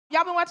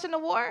Y'all been watching the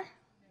war?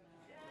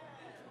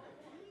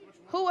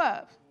 Who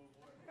up?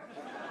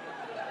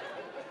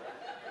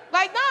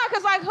 Like, nah,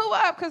 because, like, who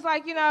up? Because,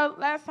 like, you know,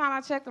 last time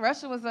I checked,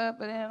 Russia was up,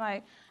 but then,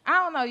 like,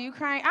 I don't know,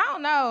 Ukraine, I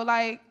don't know.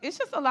 Like, it's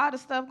just a lot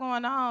of stuff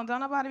going on. Don't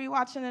nobody be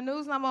watching the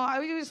news no more.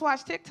 We just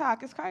watch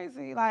TikTok. It's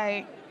crazy.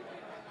 Like,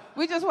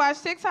 we just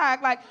watch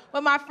TikTok. Like,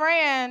 with my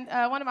friend,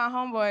 one of my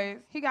homeboys,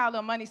 he got a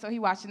little money, so he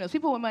watched the news.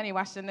 People with money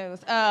watch the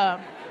news.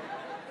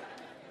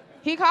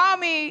 He called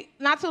me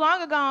not too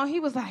long ago, and he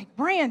was like,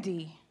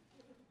 Brandi,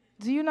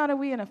 do you know that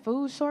we in a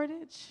food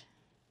shortage?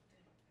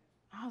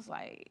 I was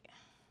like,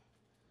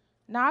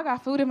 nah, I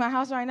got food in my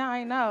house right now. I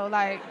ain't know.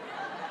 Like,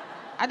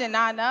 I did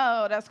not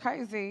know. That's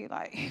crazy.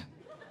 Like,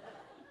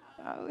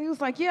 he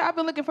was like, yeah, I've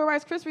been looking for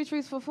Rice Krispie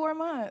treats for 4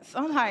 months.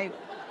 I'm like,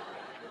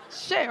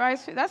 shit,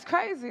 Rice, that's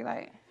crazy.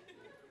 Like,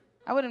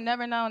 I would have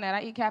never known that.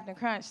 I eat Captain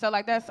Crunch. So,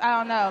 like, that's, I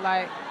don't know.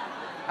 Like,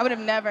 I would have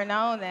never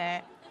known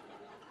that.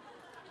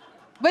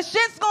 But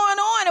shit's going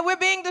on, and we're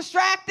being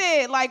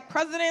distracted. Like,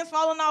 presidents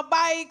falling off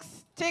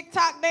bikes,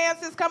 TikTok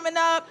dances coming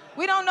up.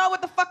 We don't know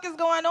what the fuck is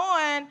going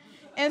on.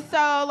 And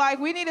so, like,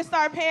 we need to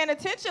start paying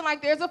attention.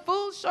 Like, there's a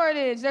food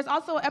shortage. There's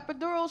also an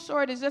epidural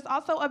shortage. There's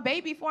also a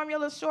baby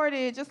formula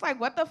shortage. It's like,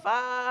 what the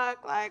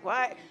fuck? Like,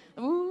 what?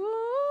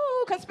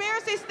 Ooh,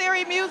 conspiracy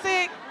theory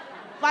music.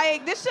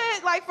 Like, this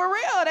shit, like, for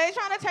real. They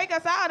trying to take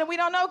us out, and we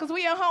don't know because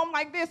we at home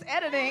like this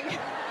editing.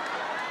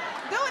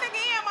 Do it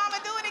again, mama.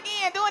 Do it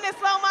again. Do it in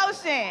slow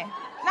motion.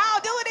 No,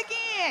 do it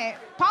again.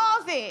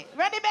 Pause it.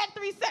 Run it back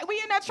 3 seconds. We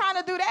in there trying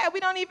to do that.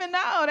 We don't even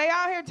know. They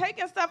out here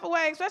taking stuff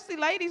away, especially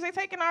ladies. They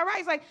taking our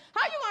rights. Like,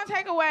 how you gonna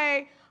take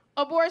away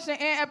abortion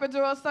and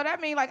epidural? So that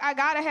means, like, I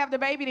gotta have the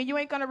baby, then you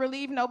ain't gonna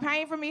relieve no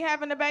pain from me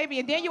having the baby,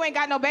 and then you ain't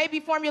got no baby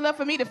formula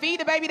for me to feed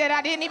the baby that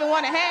I didn't even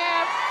want to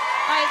have.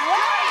 Like, what?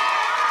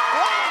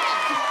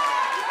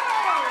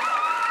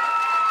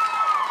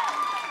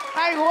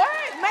 Like,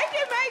 what? Make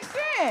it make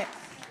sense.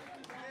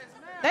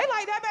 They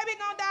like, that baby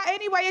gonna die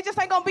anyway, it just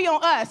ain't gonna be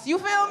on us. You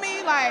feel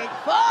me? Like,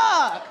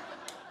 fuck.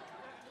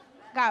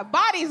 Got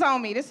bodies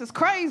on me. This is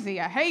crazy.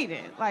 I hate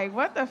it. Like,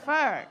 what the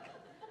fuck?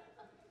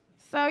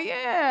 So,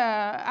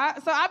 yeah.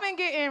 I've been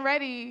getting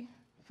ready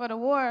for the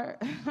war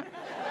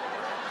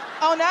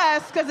on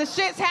us, because the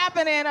shit's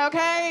happening,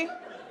 okay?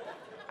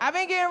 I've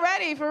been getting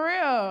ready, for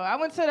real. I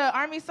went to the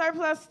Army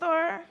surplus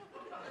store.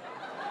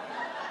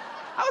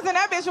 I was in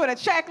that bitch with a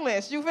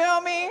checklist, you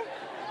feel me?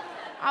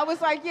 I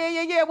was like,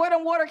 yeah, where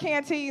them water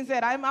canteens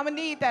at? I'm gonna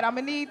need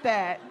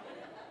that.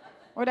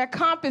 Where that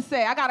compass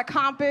at? I got a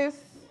compass.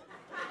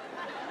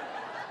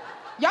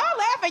 Y'all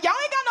laughing, y'all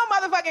ain't got no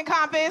motherfucking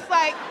compass.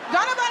 Like,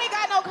 don't nobody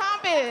got no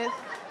compass.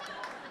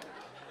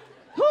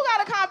 Who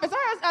got a compass? I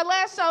heard at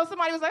last show,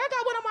 somebody was like, I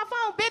got one on my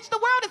phone. Bitch, the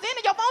world is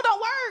ending, your phone don't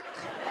work.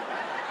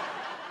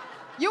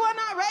 You are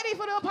not ready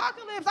for the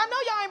apocalypse. I know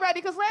y'all ain't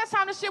ready, because last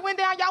time the shit went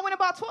down, y'all went and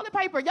bought toilet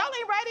paper. Y'all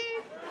ain't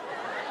ready.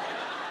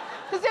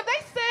 Because if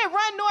they said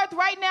run north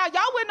right now,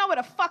 y'all wouldn't know where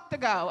the fuck to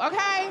go,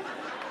 okay?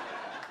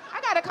 I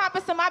got a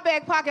compass in my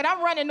back pocket.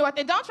 I'm running north.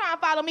 And don't try and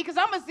follow me, because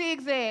I'm a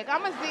zigzag.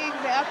 Y'all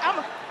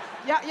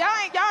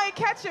ain't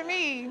catching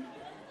me.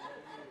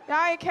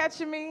 Y'all ain't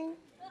catching me.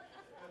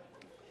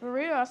 For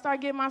real, I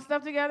started getting my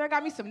stuff together. I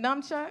got me some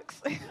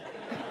nunchucks.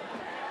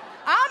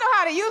 I don't know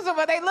how to use them,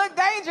 but they look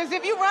dangerous.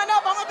 If you run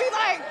up, I'm going to be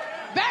like,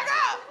 back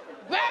up.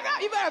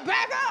 You better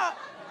back up.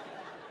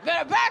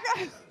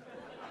 Because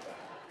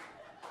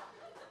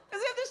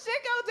if the shit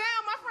go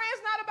down, my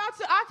friend's not about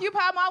to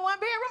occupy my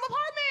one-bedroom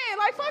apartment.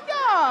 Like, fuck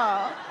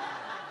y'all.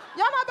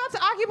 Y'all not about to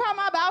occupy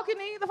my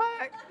balcony? The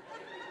fuck?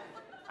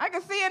 I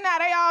can see it now.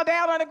 They all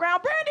down on the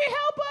ground. Brandi,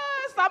 help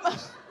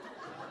us.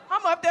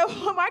 I'm up there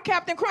with my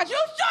Captain Crunch. You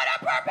should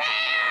have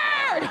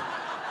prepared.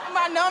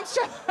 My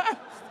nunchucks.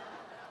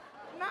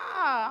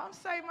 Nah, I'm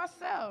saving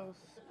myself.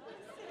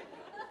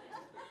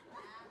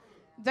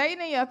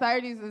 Dating in your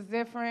 30s is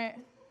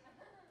different.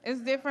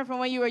 It's different from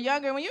when you were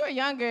younger. When you were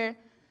younger,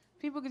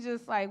 people could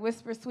just, like,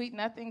 whisper sweet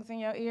nothings in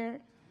your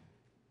ear.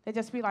 They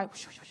just be like,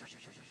 whoosh, whoosh, whoosh, whoosh,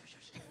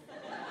 whoosh, whoosh.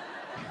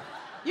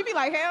 You be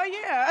like, hell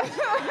yeah.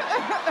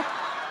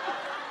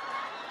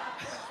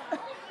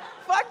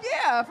 Fuck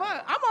yeah,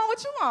 fuck. I'm on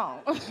what you on.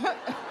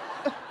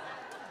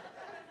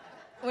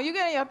 When you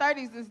get in your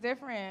 30s, it's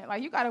different.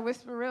 Like, you gotta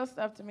whisper real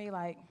stuff to me,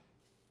 like,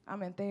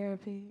 I'm in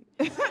therapy.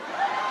 I'll be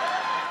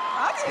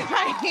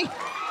like,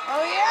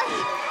 oh yeah?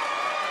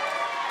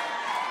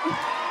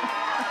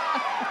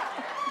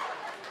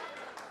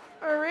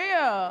 For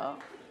real.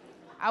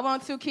 I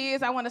want 2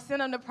 kids. I want to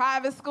send them to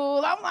private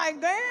school. I'm like,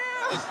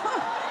 damn.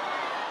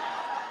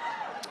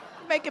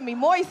 Making me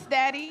moist,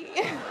 daddy.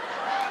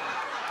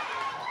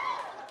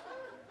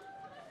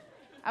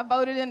 I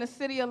voted in the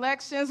city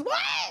elections. What?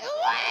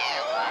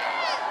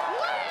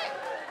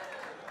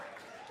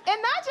 And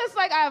not just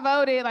like I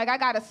voted, like I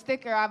got a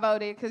sticker, I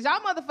voted. Because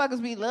y'all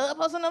motherfuckers be love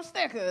posting them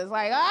stickers.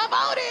 Like, I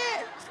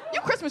voted.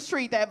 You Christmas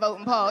treat that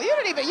voting poll. You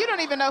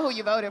don't even know who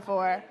you voted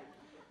for.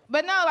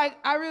 But no, like,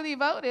 I really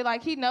voted.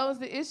 Like, he knows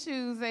the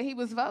issues that he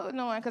was voting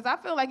on. Because I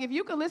feel like if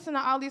you could listen to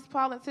all these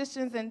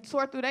politicians and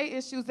sort through their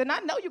issues, then I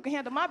know you can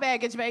handle my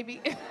baggage,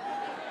 baby.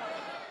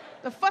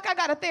 The fuck I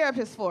got a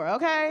therapist for,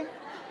 okay?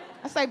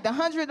 I saved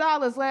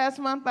 $100 last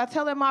month by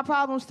telling my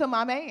problems to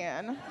my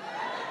man.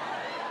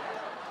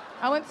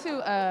 I went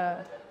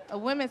to a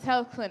women's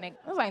health clinic.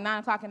 It was like 9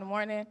 o'clock in the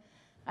morning.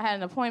 I had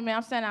an appointment.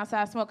 I'm standing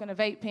outside smoking a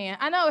vape pen.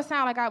 I know it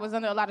sounded like I was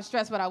under a lot of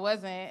stress, but I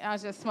wasn't. I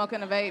was just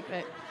smoking a vape.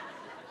 But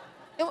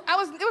it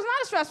was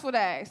not a stressful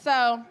day.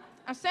 So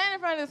I'm standing in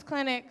front of this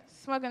clinic,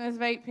 smoking this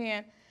vape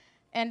pen,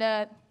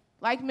 and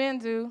like men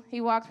do, he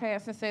walked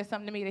past and said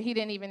something to me that he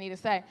didn't even need to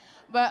say.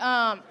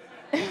 But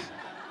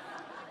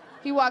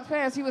he walked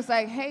past, he was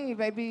like, "Hey,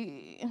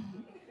 baby,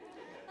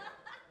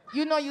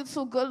 you know you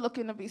too good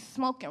looking to be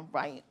smoking,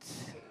 right?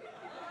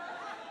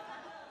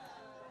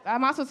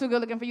 I'm also too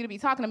good looking for you to be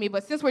talking to me,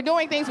 but since we're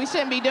doing things we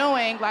shouldn't be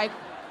doing, like,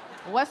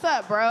 what's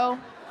up, bro?"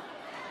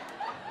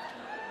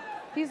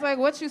 He's like,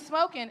 "What you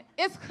smoking?"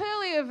 It's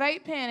clearly a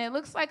vape pen. It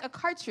looks like a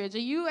cartridge, a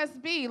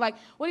USB. Like,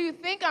 what do you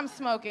think I'm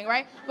smoking,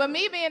 right? But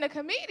me being a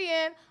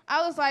comedian,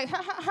 I was like,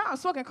 ha, ha, ha, I'm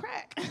smoking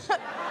crack.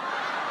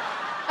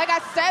 Like, I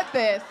said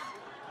this.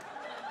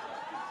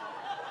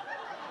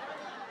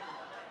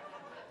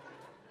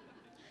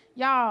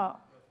 Y'all,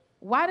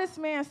 why this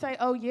man say,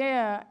 "Oh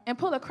yeah," and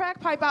pull a crack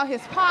pipe out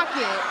his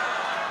pocket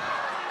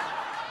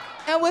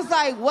and was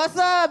like, "What's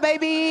up,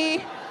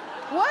 baby?"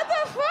 What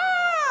the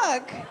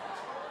fuck?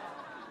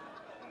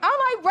 I'm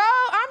like, bro,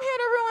 I'm here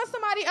to ruin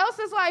somebody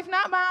else's life,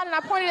 not mine, and I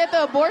pointed at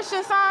the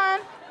abortion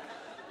sign.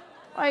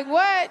 Like,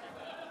 what?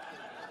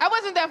 I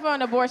wasn't there for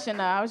an abortion,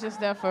 though. I was just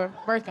there for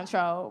birth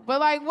control.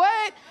 But, like,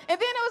 what? And then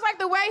it was, like,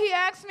 the way he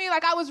asked me,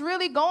 like, I was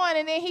really going,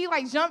 and then he,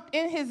 like, jumped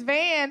in his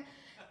van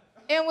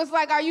and was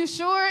like, "Are you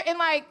sure?" And,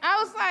 like,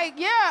 I was like,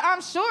 "Yeah, I'm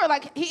sure."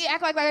 Like, he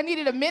acted like I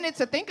needed a minute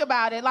to think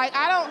about it. Like,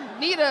 I don't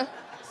need to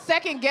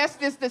second guess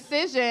this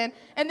decision.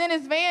 And then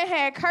his van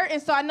had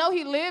curtains, so I know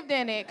he lived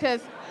in it,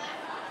 because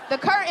the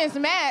curtains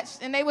matched,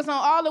 and they was on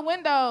all the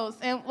windows.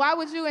 And why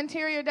would you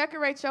interior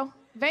decorate your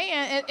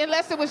van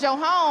unless it was your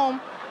home?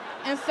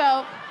 And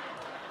so,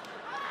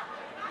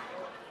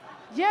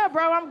 yeah,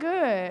 bro, I'm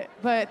good.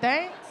 But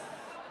thanks.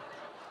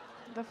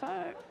 The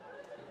fuck?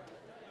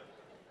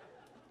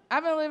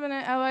 I've been living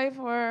in LA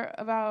for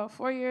about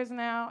 4 years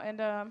now, and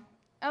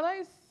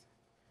LA's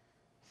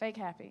fake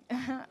happy.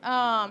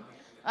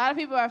 A lot of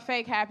people are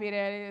fake happy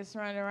there. They just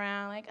run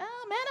around like,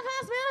 "Oh,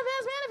 manifest,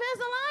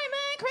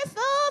 alignment,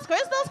 crystals,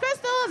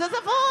 it's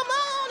a full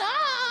moon,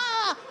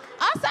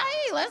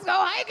 acai, let's go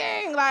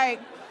hiking." Like,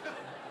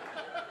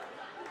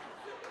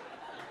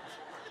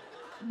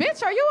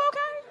 bitch, are you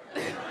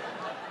okay?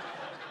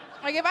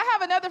 Like, if I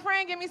have another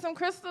friend give me some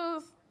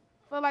crystals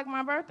for, like,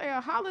 my birthday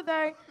or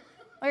holiday,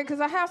 like,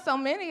 because I have so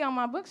many on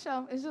my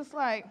bookshelf, it's just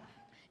like,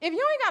 if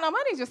you ain't got no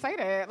money, just say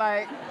that.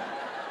 Like,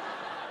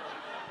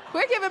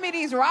 quit giving me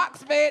these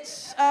rocks,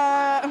 bitch,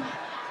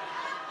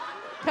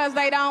 because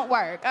they don't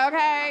work,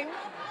 okay?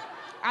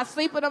 I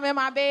sleep with them in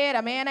my bed.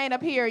 A man ain't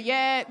up here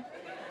yet.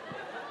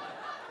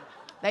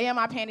 They in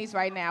my panties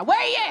right now. Where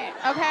you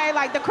at? Okay,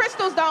 like, the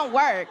crystals don't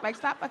work. Like,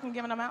 stop fucking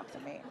giving them out to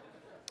me.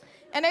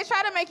 And they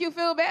try to make you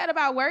feel bad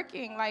about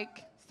working.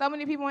 Like, so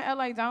many people in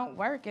LA don't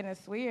work, and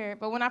it's weird.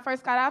 But when I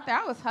first got out there,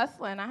 I was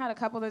hustling. I had a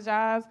couple of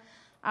jobs.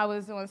 I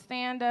was doing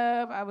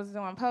stand-up, I was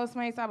doing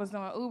Postmates, I was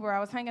doing Uber. I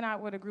was hanging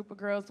out with a group of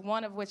girls,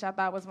 one of which I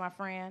thought was my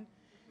friend.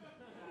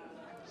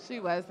 She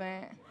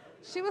wasn't.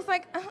 She was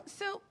like,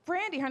 "So,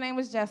 Brandi," her name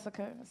was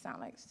Jessica. It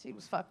sounded like she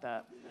was fucked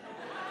up.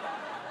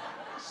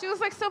 She was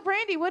like, "So,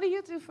 Brandi, what do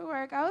you do for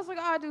work?" I was like,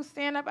 "Oh, I do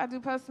stand-up, I do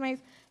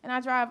Postmates, and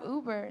I drive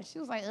Uber." She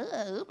was like,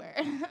 "Ugh, Uber."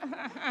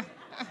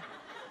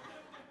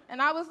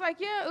 And I was like,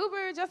 "Yeah,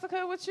 Uber,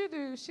 Jessica, what you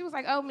do?" She was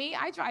like, "Oh, me,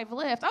 I drive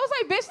Lyft." I was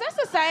like, "Bitch, that's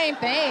the same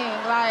thing."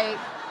 Like,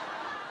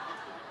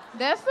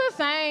 that's the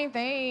same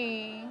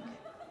thing.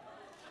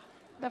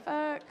 The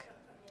fuck?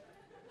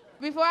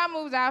 Before I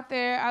moved out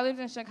there, I lived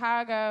in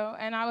Chicago,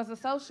 and I was a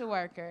social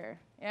worker.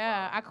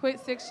 Yeah, I quit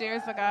 6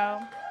 years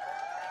ago.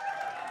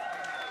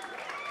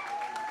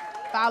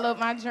 Followed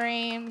my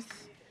dreams.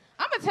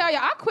 I'm gonna tell you,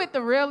 I quit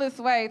the realest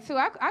way, too.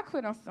 I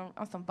quit on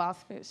some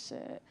boss fit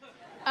shit.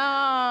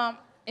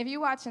 If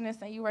you watching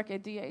this and you work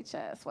at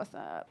DHS, what's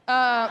up?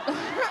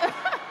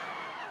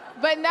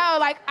 But no,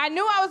 like, I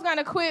knew I was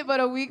gonna quit, but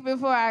a week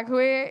before I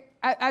quit,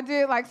 I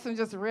did, like, some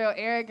just real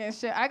arrogant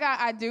shit. I got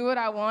 "I do what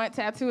I want"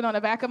 tattooed on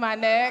the back of my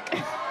neck.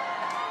 It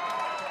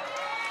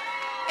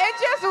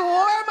just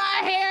wore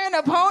my hair in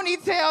a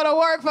ponytail to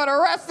work for the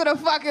rest of the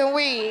fucking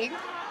week.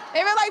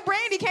 They were like,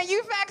 "Brandi, can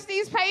you fax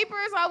these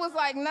papers?" I was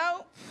like,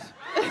 "Nope."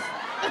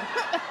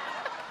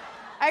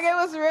 Like, it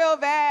was real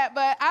bad,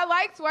 but I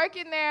liked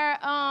working there,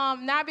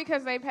 not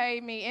because they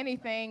paid me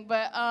anything,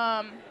 but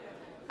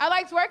I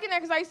liked working there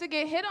because I used to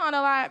get hit on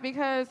a lot,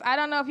 because I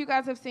don't know if you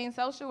guys have seen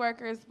social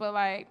workers, but,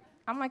 like,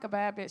 I'm like a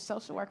bad bitch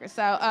social worker,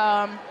 so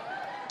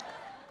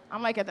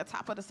I'm like at the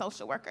top of the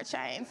social worker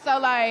chain. So,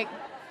 like,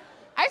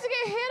 I used to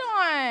get hit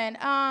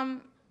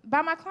on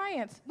by my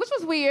clients, which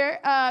was weird,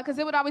 because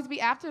it would always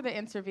be after the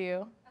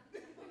interview,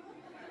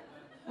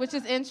 which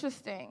is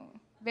interesting.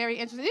 Very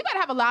interesting. You gotta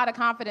have a lot of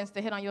confidence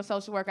to hit on your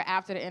social worker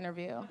after the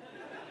interview.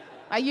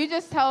 Like, you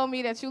just told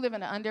me that you live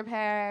in an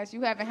underpass,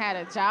 you haven't had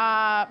a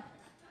job,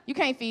 You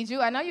can't feed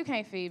you. I know you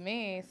can't feed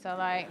me. So,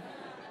 like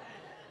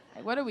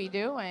what are we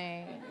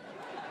doing?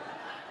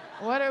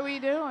 What are we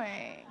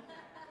doing?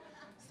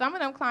 Some of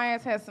them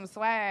clients had some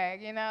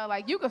swag, you know?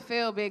 Like, you could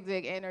feel big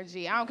dick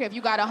energy. I don't care if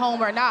you got a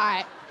home or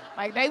not.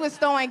 Like, they was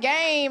throwing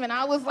game, and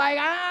I was like,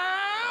 I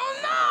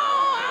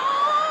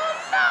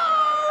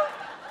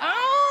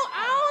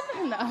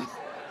don't know.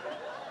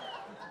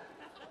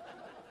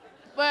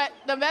 But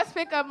the best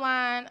pickup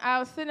line, I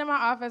was sitting in my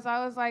office.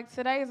 I was like,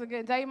 today is a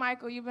good day,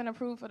 Michael. You've been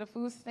approved for the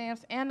food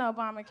stamps and the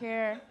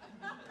Obamacare.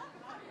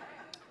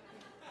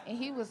 And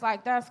he was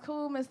like, that's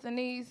cool, Miss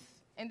Denise.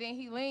 And then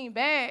he leaned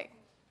back,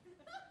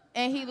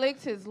 and he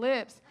licked his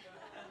lips.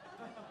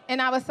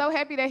 And I was so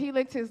happy that he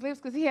licked his lips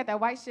because he had that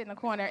white shit in the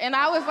corner. And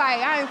I was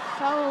like, I'm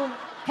so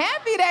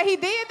happy that he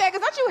did that,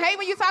 because don't you hate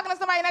when you're talking to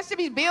somebody and that shit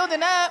be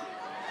building up?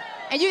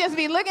 And you just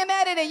be looking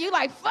at it, and you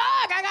like,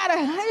 fuck,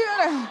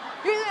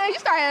 you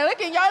start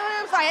licking your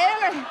lips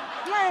like,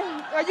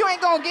 or you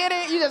ain't gonna get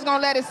it, you just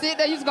gonna let it sit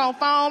there, you just gonna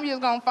foam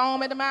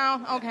at the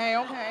mouth. Okay.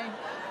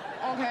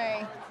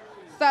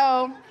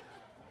 So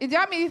it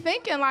got me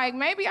thinking, like,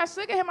 maybe I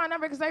should get him my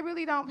number because they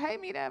really don't pay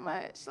me that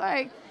much.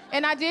 Like,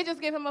 and I did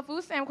just give him a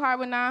food stamp card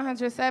with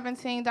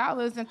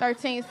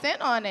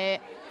 $917.13 on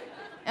it.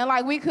 And,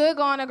 like, we could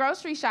go on a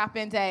grocery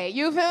shopping day.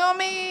 You feel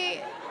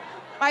me?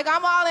 Like,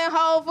 I'm all in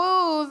Whole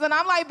Foods, and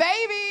I'm like,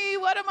 baby,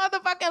 what a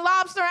motherfucking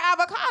lobster and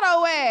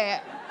avocado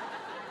at?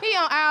 He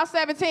on aisle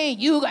 17.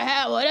 You can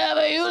have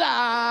whatever you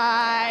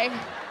like.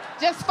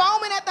 Just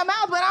foaming at the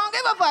mouth, but I don't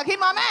give a fuck. He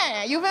my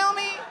man. You feel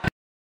me?